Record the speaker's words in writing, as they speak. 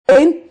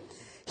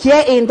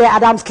Here in the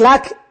Adams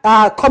Clark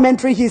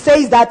commentary, he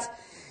says that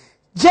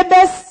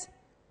Jabez,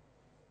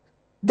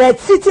 the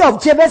city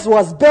of Jabez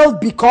was built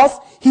because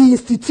he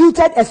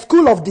instituted a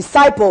school of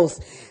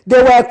disciples.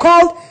 They were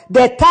called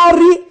the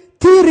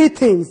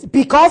Tiritins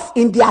because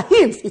in their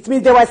hymns, it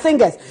means they were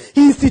singers.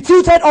 He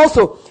instituted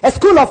also a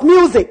school of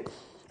music,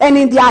 and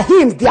in their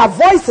hymns, their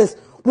voices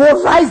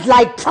will rise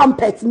like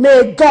trumpets.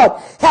 May God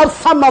help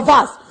some of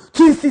us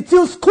to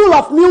institute school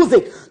of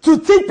music, to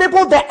teach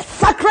people the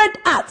sacred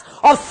art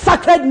of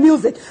sacred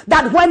music,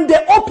 that when they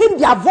open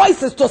their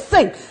voices to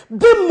sing,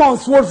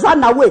 demons will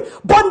run away,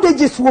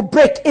 bondages will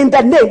break in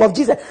the name of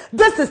Jesus.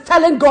 This is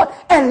telling God,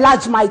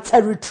 enlarge my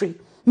territory.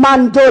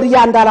 Mandori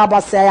and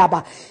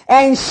Arabasayaba.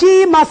 And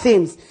Shema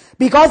hymns,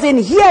 because in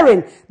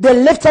hearing they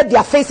lifted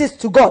their faces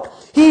to God.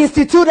 He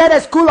instituted a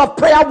school of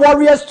prayer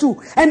warriors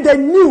too, and they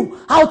knew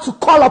how to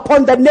call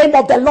upon the name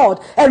of the Lord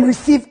and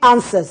receive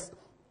answers.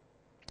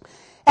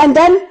 And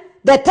then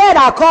the third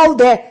are called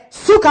the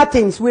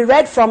Sukkahtims. We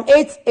read from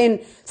 8 in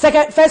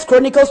 1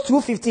 Chronicles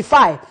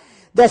 2:55.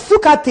 The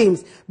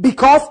Sukkahtims,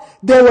 because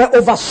they were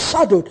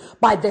overshadowed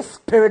by the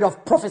spirit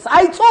of prophecy.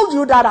 I told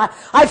you that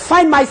I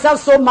find myself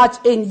so much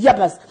in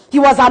Jabez. He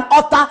was an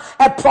author,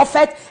 a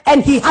prophet,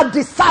 and he had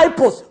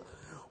disciples.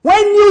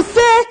 When you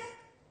say,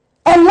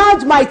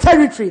 enlarge my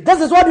territory, this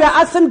is what you are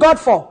asking God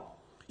for.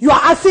 You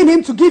are asking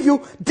him to give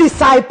you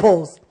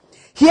disciples.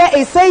 Here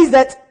it says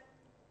that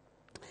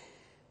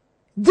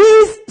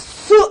these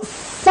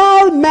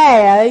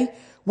Salmai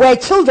were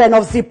children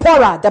of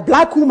Zipporah, the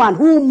black woman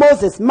whom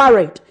Moses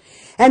married.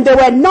 And they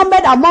were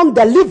numbered among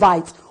the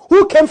Levites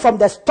who came from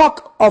the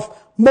stock of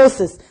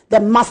Moses, the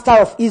master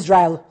of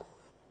Israel.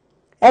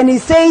 And he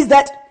says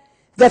that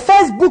the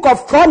first book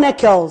of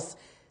Chronicles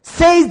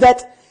says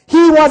that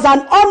he was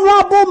an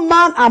honorable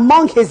man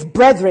among his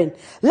brethren.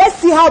 Let's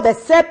see how the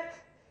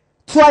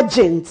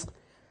Septuagint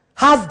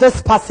has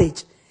this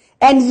passage.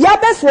 And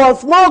Jabez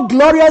was more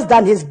glorious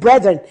than his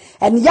brethren.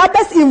 And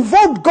Jabez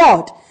invoked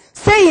God,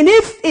 saying,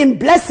 if in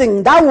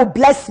blessing thou wilt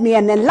bless me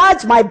and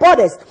enlarge my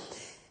borders,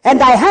 and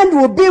thy hand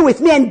will be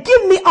with me and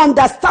give me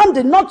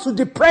understanding not to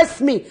depress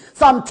me.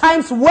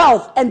 Sometimes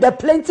wealth and the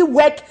plenty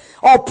work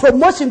or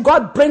promotion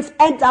God brings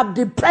end up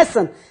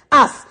depressing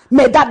us.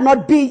 May that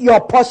not be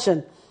your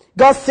portion.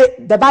 God say,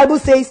 the Bible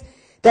says,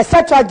 the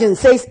Septuagint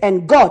says,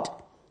 and God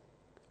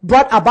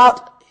brought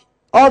about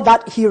all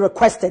that he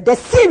requested. The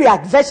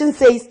Syriac version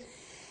says,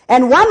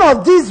 and one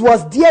of these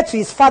was dear to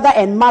his father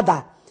and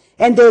mother,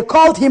 and they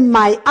called him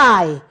my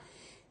eye,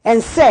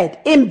 and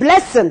said, in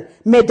blessing,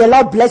 may the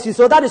Lord bless you.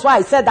 So that is why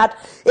I said that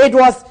it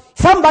was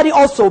somebody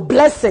also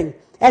blessing,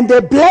 and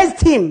they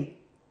blessed him.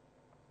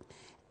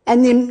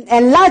 And in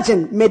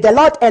enlarging, may the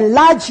Lord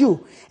enlarge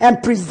you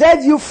and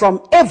preserve you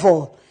from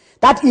evil,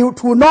 that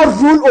it will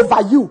not rule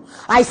over you.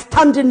 I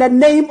stand in the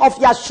name of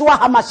Yeshua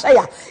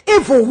HaMashiach.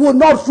 Evil will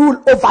not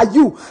rule over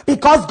you,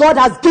 because God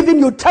has given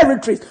you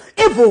territories.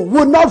 Evil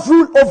will not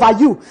rule over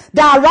you.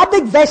 The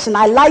Arabic version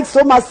I like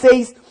so much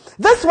says,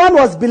 this one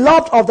was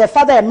beloved of the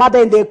father and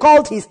mother, and they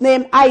called his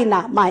name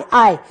Aina, my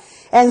eye,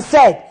 and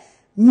said,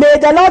 may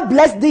the Lord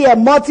bless thee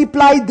and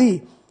multiply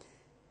thee.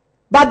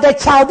 But the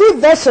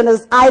Chaldean version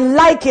is, I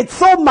like it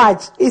so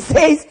much. It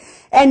says,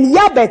 and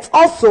Jabez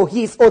also,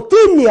 he is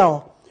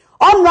Othniel,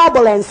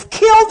 honorable and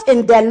skilled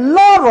in the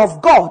law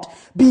of God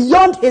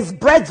beyond his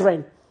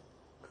brethren,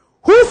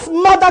 whose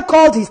mother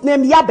called his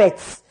name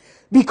Jabez,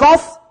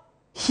 because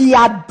she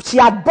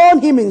had borne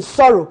him in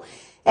sorrow.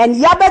 And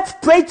Jabez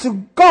prayed to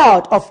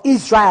God of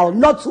Israel,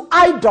 not to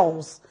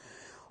idols.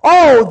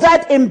 Oh,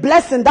 that in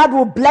blessing, that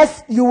will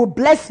bless, you will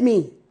bless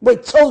me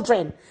with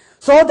children.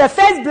 So the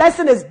first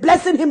blessing is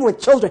blessing him with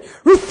children.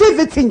 Receive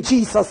it in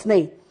Jesus'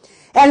 name.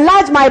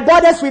 Enlarge my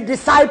borders with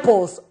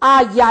disciples.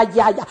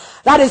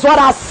 That is what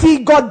I see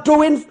God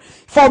doing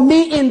for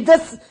me in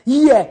this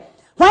year.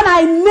 When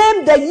I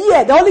named the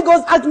year, the Holy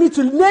Ghost asked me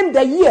to name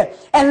the year,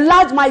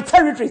 enlarge my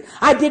territories.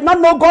 I did not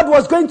know God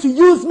was going to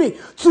use me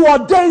to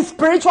ordain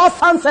spiritual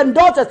sons and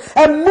daughters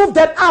and move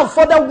them out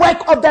for the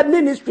work of the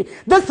ministry.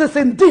 This is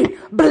indeed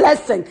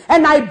blessing.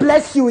 And I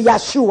bless you,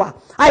 Yeshua.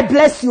 I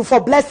bless you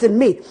for blessing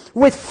me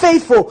with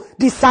faithful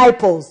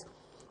disciples.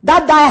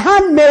 That thy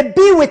hand may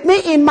be with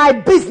me in my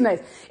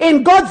business,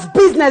 in God's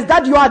business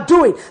that you are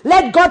doing.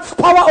 Let God's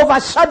power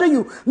overshadow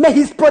you. May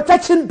his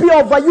protection be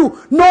over you.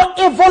 No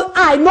evil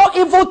eye, no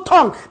evil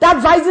tongue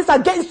that rises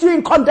against you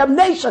in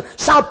condemnation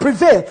shall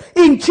prevail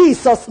in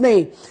Jesus'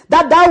 name.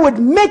 That thou would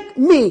make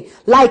me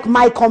like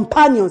my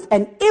companions,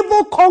 and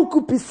evil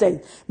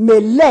concupiscence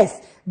may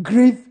less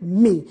grieve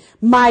me.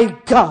 My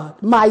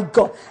God,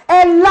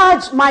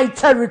 enlarge my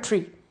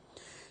territory.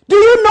 Do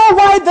you know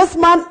why this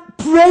man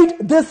prayed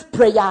this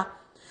prayer?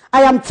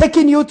 I am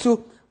taking you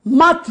to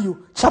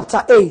Matthew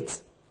chapter 8.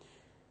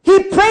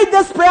 He prayed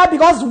this prayer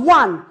because,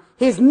 one,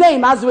 his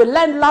name, as we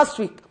learned last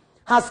week,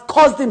 has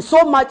caused him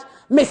so much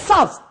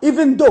missiles,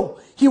 even though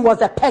he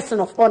was a person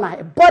of honor,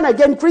 a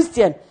born-again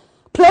Christian,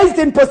 placed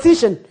in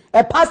position,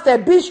 a pastor, a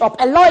bishop,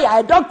 a lawyer,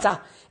 a doctor,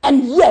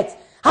 and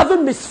yet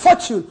having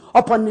misfortune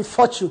upon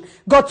misfortune.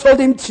 God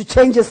told him to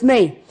change his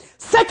name.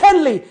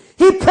 Secondly,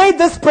 he prayed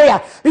this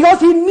prayer because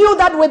he knew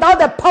that without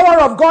the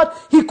power of God,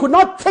 he could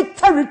not take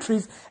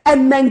territories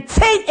and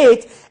maintain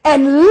it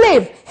and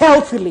live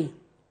healthily.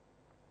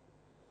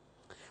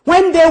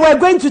 When they were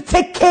going to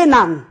take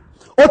Canaan,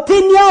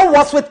 Othniel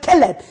was with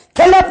Caleb.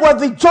 Caleb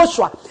was with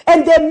Joshua.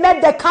 And they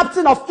met the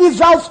captain of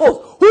Israel's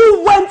host,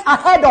 who went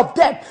ahead of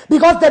them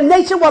because the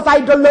nation was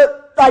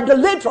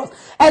idolatrous.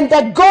 And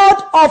the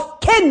God of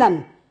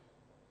Canaan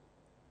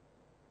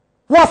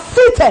was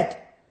seated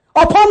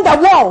upon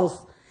the walls.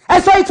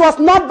 And so it was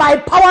not by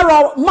power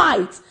or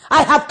might.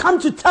 I have come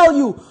to tell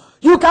you,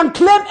 you can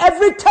claim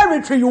every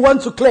territory you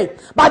want to claim,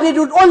 but it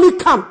would only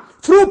come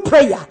through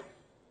prayer.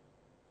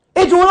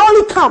 It will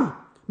only come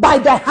by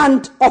the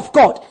hand of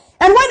God.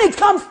 And when it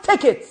comes,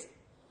 take it.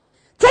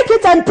 Take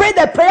it and pray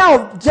the prayer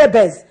of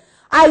Jabez.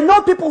 I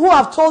know people who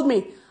have told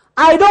me,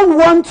 I don't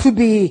want to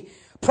be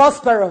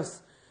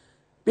prosperous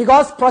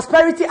because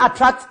prosperity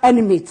attracts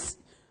enemies.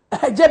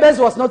 Jabez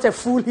was not a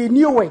fool. He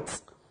knew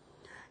it.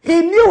 He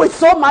knew it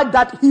so much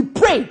that he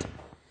prayed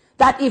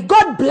that if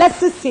God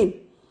blesses him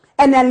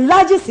and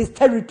enlarges his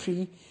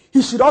territory,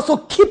 he should also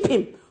keep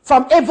him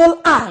from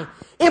evil eye,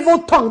 evil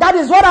tongue. That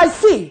is what I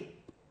see.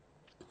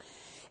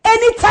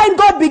 Anytime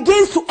God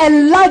begins to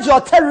enlarge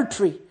your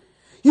territory,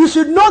 you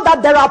should know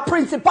that there are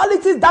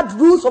principalities that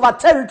rules over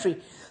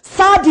territory.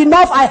 Sad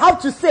enough, I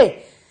have to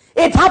say,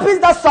 it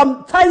happens that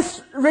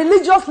sometimes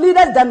religious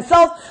leaders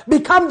themselves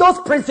become those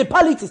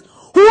principalities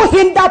who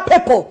hinder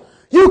people.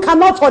 You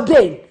cannot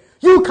ordain.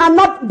 You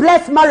cannot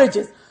bless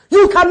marriages.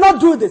 You cannot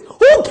do this.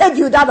 Who gave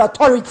you that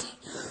authority?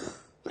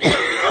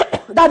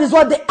 That is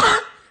what they are.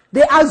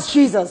 They asked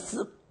Jesus.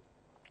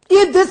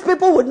 If these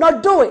people would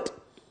not do it,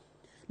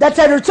 the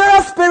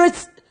territorial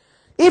spirits,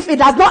 if it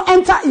does not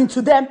enter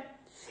into them,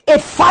 it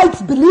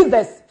fights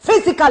believers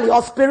physically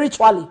or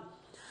spiritually.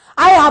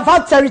 I have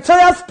had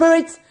territorial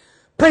spirits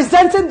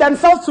presenting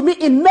themselves to me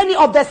in many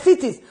of the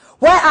cities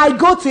where I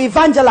go to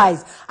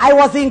evangelize. I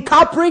was in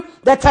Capri.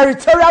 The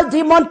territorial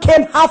demon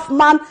came half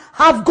man,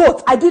 half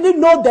goat. I didn't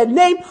know the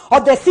name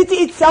of the city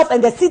itself,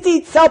 and the city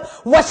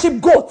itself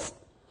worshiped goats.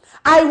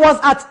 I was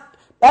at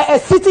a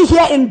city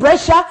here in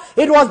Brescia.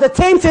 It was the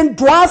tainted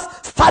dwarfs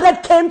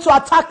came to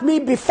attack me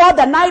before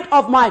the night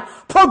of my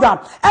program.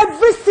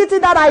 Every city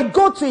that I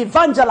go to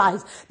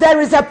evangelize,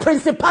 there is a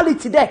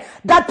principality there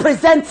that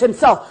presents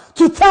himself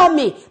to tell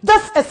me,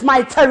 this is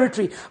my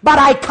territory. But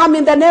I come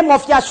in the name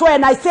of Yeshua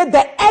and I say,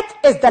 the earth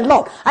is the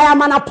Lord. I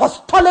am an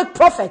apostolic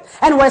prophet.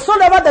 And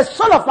wheresoever the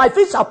sole of my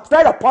feet shall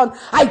tread upon,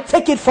 I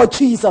take it for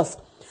Jesus.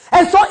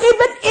 And so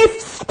even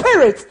if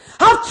spirits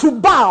have to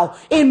bow,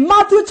 in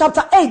Matthew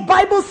chapter 8,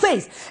 Bible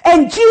says,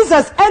 and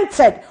Jesus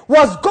entered,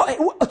 was going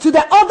to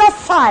the other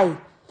side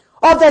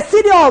of the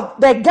city of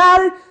the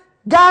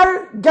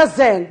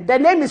Gergezen. The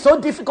name is so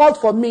difficult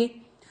for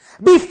me.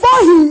 Before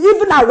he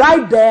even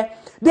arrived there,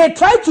 they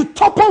tried to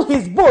topple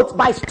his boat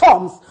by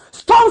storms.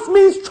 Storms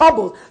means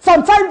trouble.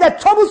 Sometimes the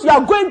troubles you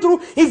are going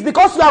through is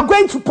because you are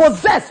going to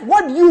possess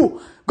what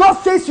God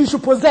says you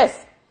should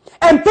possess.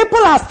 And people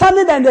are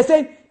standing there and they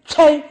say,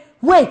 okay,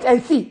 wait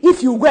and see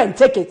if you go and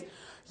take it.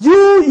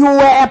 You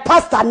were a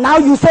pastor, now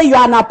you say you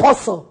are an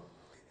apostle.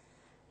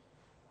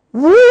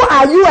 Who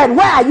are you and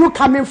where are you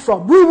coming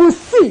from? We will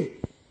see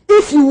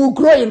if you will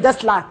grow in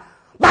this land.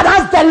 But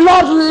as the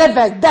Lord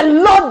liveth, the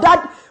Lord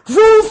that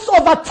rules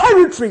over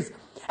territories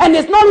and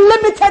is not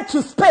limited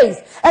to space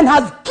and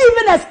has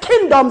given us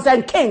kingdoms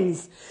and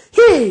kings,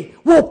 he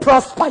will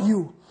prosper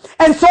you.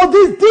 And so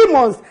these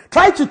demons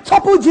tried to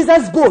topple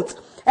Jesus' boat.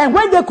 And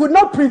when they could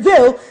not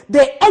prevail,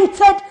 they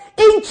entered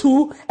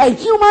into a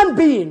human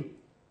being.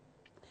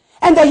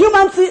 And the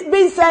human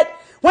being said,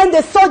 when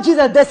they saw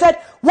Jesus, they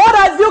said, what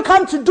have you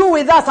come to do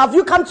with us? Have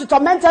you come to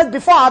torment us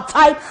before our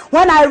time?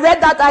 When I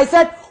read that, I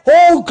said,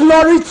 oh,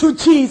 glory to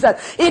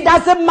Jesus. It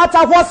doesn't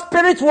matter what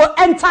spirit will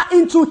enter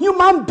into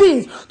human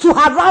beings to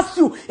harass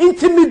you,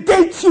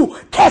 intimidate you,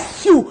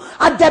 curse you.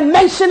 At the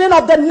mentioning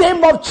of the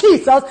name of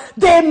Jesus,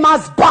 they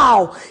must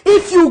bow.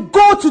 If you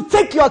go to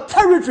take your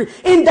territory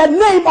in the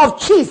name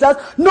of Jesus,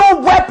 no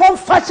weapon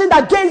fashioned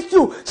against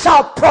you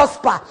shall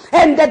prosper.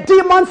 And the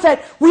demon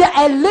said, we are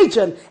a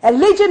legion. A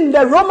legion in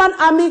the Roman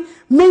army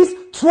means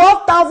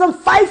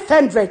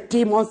 12,500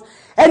 demons.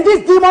 And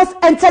these demons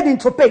entered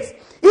into pigs.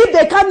 If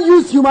they can't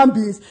use human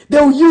beings, they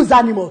will use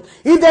animals.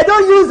 If they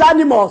don't use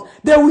animals,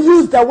 they will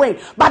use the wind.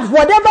 But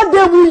whatever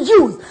they will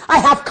use, I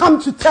have come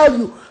to tell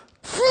you,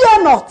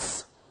 fear not,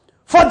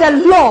 for the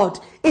Lord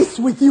is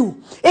with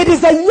you. It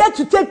is a year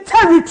to take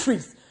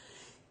territories.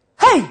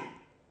 Hey,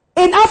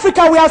 in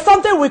Africa, we have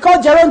something we call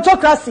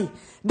gerontocracy.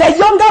 The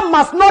younger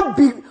must not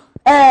be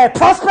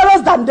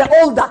prosperous than the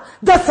older.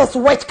 This is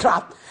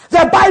witchcraft.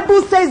 The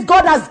Bible says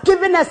God has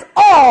given us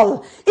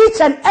all,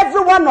 each and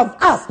every one of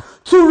us,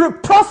 to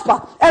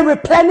prosper and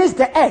replenish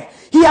the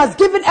earth. He has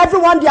given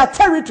everyone their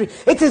territory.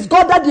 It is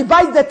God that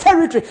divides the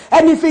territory.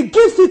 And if he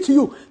gives it to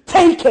you,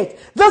 take it.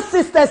 This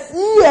is the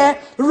year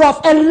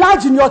of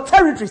enlarging your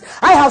territories.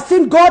 I have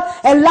seen God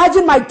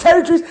enlarging my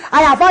territories.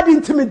 I have had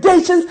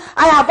intimidations.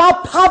 I have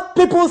had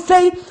people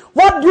saying,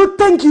 what do you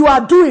think you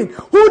are doing?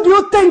 Who do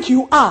you think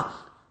you are?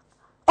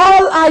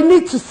 All I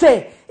need to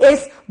say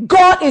is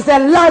God is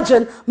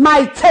enlarging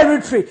my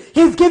territory.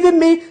 He's giving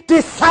me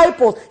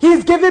disciples.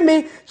 He's giving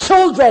me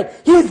children.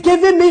 He's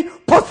giving me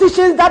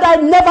positions that I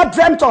never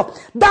dreamt of.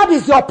 That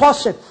is your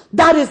portion.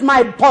 That is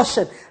my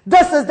portion.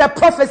 This is the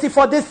prophecy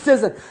for this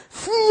season.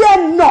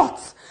 Fear not.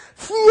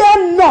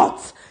 Fear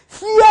not.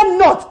 Fear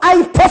not.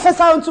 I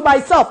prophesy unto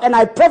myself and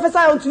I prophesy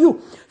unto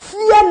you.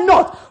 Fear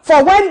not,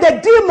 for when the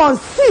demons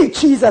see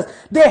Jesus,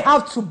 they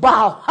have to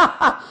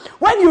bow.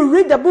 When you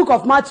read the book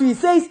of Matthew, it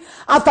says,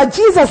 after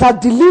Jesus had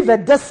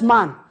delivered this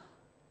man,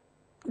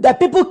 the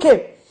people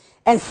came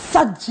and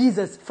sacked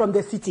Jesus from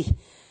the city.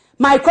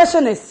 My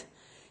question is,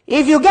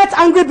 if you get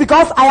angry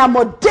because I am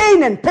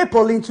ordaining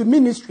people into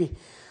ministry,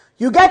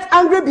 you get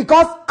angry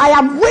because I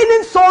am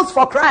winning souls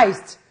for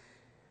Christ,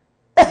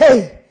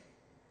 hey,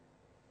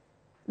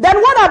 then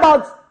what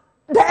about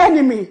the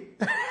enemy?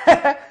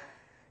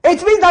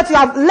 It means that you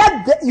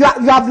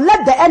have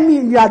let the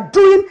enemy, you are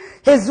doing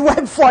his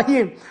work for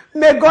him.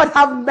 May God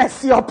have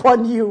mercy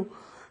upon you.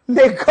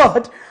 May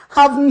God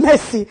have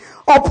mercy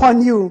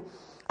upon you.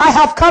 I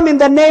have come in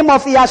the name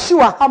of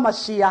Yeshua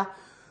HaMashiach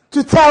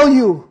to tell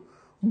you,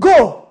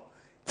 go,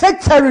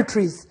 take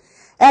territories,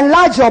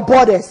 enlarge your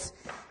borders.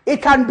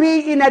 It can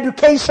be in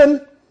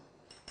education.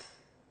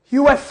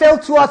 You were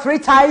failed 2 or 3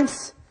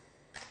 times.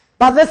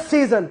 But this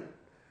season,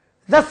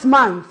 this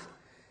month,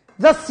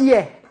 this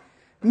year,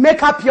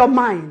 make up your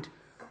mind.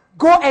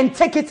 Go and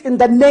take it in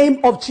the name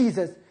of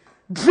Jesus.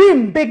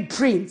 Dream big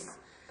dreams.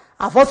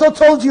 I've also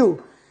told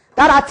you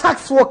that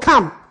attacks will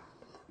come.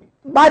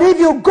 But if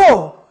you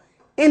go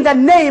in the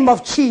name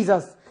of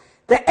Jesus,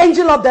 the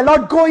angel of the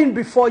Lord going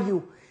before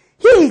you,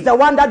 he is the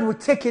one that will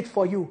take it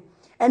for you.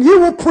 And he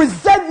will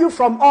preserve you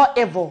from all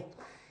evil.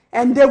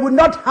 And they will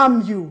not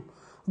harm you.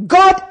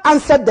 God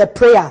answered the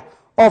prayer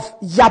of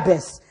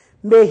Jabez.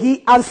 May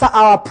he answer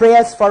our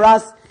prayers for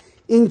us.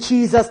 In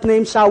Jesus'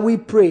 name shall we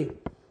pray.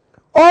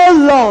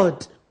 Oh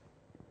Lord,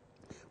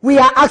 we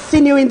are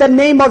asking you in the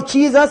name of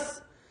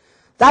Jesus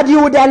that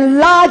you would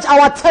enlarge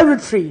our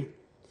territory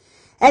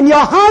and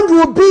your hand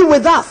will be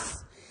with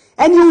us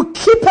and you will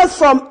keep us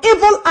from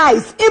evil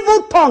eyes,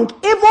 evil tongue,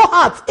 evil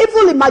hearts,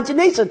 evil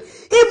imagination,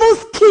 evil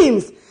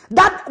schemes,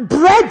 that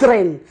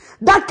brethren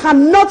that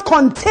cannot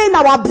contain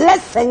our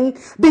blessing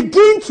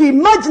begin to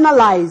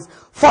marginalize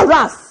for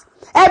us.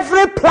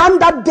 Every plan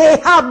that they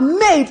have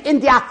made in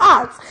their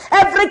hearts,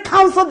 every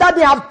counsel that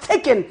they have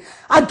taken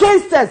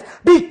against us,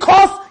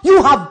 because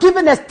you have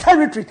given us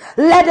territory,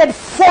 let it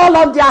fall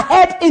on their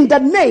head in the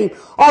name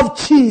of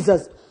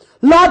Jesus.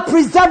 Lord,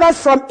 preserve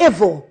us from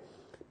evil.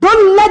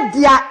 Don't let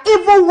their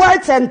evil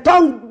words and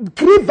tongue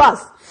grieve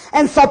us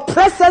and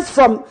suppress us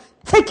from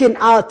taking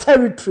our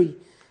territory.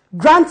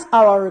 Grant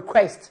our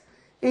request.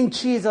 In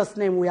Jesus'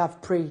 name we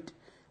have prayed.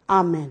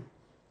 Amen.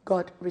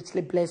 God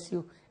richly bless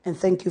you. And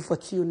thank you for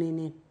tuning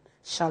in.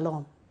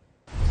 Shalom.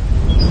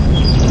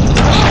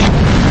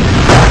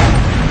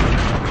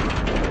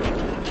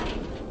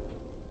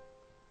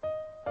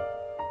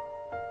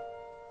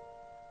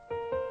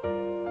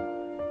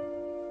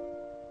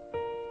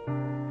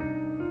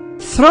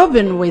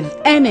 Throbbing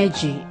with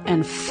energy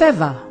and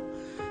fervor,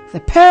 the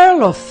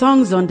pearl of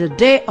tongues on the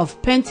day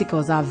of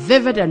Pentecost are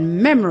vivid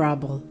and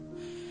memorable.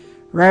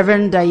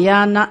 Reverend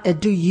Diana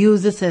Edu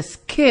uses her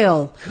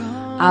skill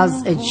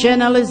as a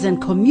journalist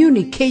and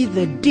communicates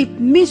the deep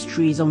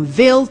mysteries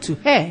unveiled to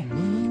her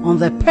on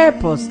the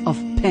purpose of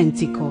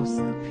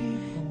Pentecost.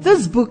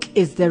 This book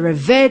is the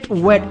revered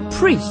word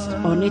preached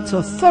on its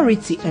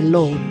authority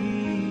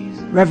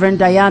alone. Reverend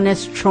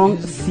Diana's strong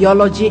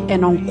theology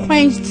and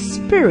unquenched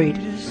spirit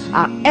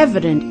are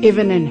evident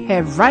even in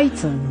her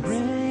writings.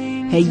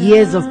 Her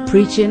years of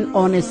preaching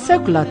on a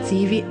secular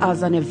TV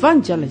as an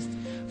evangelist,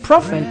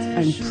 prophet,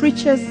 and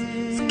preacher's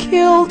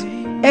skilled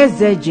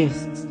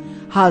exegesis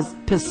has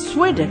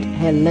persuaded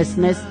her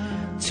listeners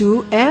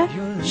to a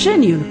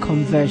genuine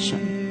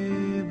conversion.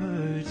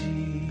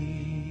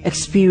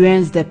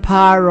 Experience the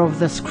power of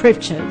the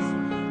scriptures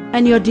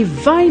and your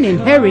divine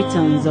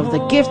inheritance of the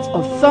gift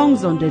of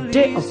tongues on the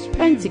day of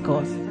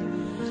Pentecost.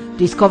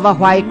 Discover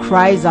why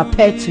Christ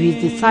appeared to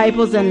his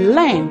disciples and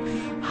learn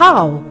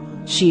how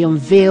she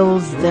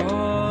unveils that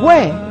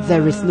where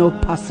there is no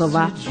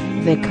Passover,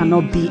 there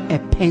cannot be a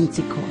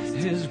Pentecost.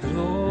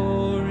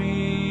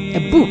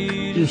 A book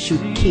you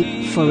should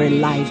keep for a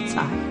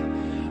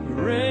lifetime.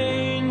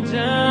 Rain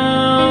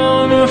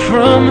down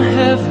from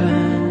heaven.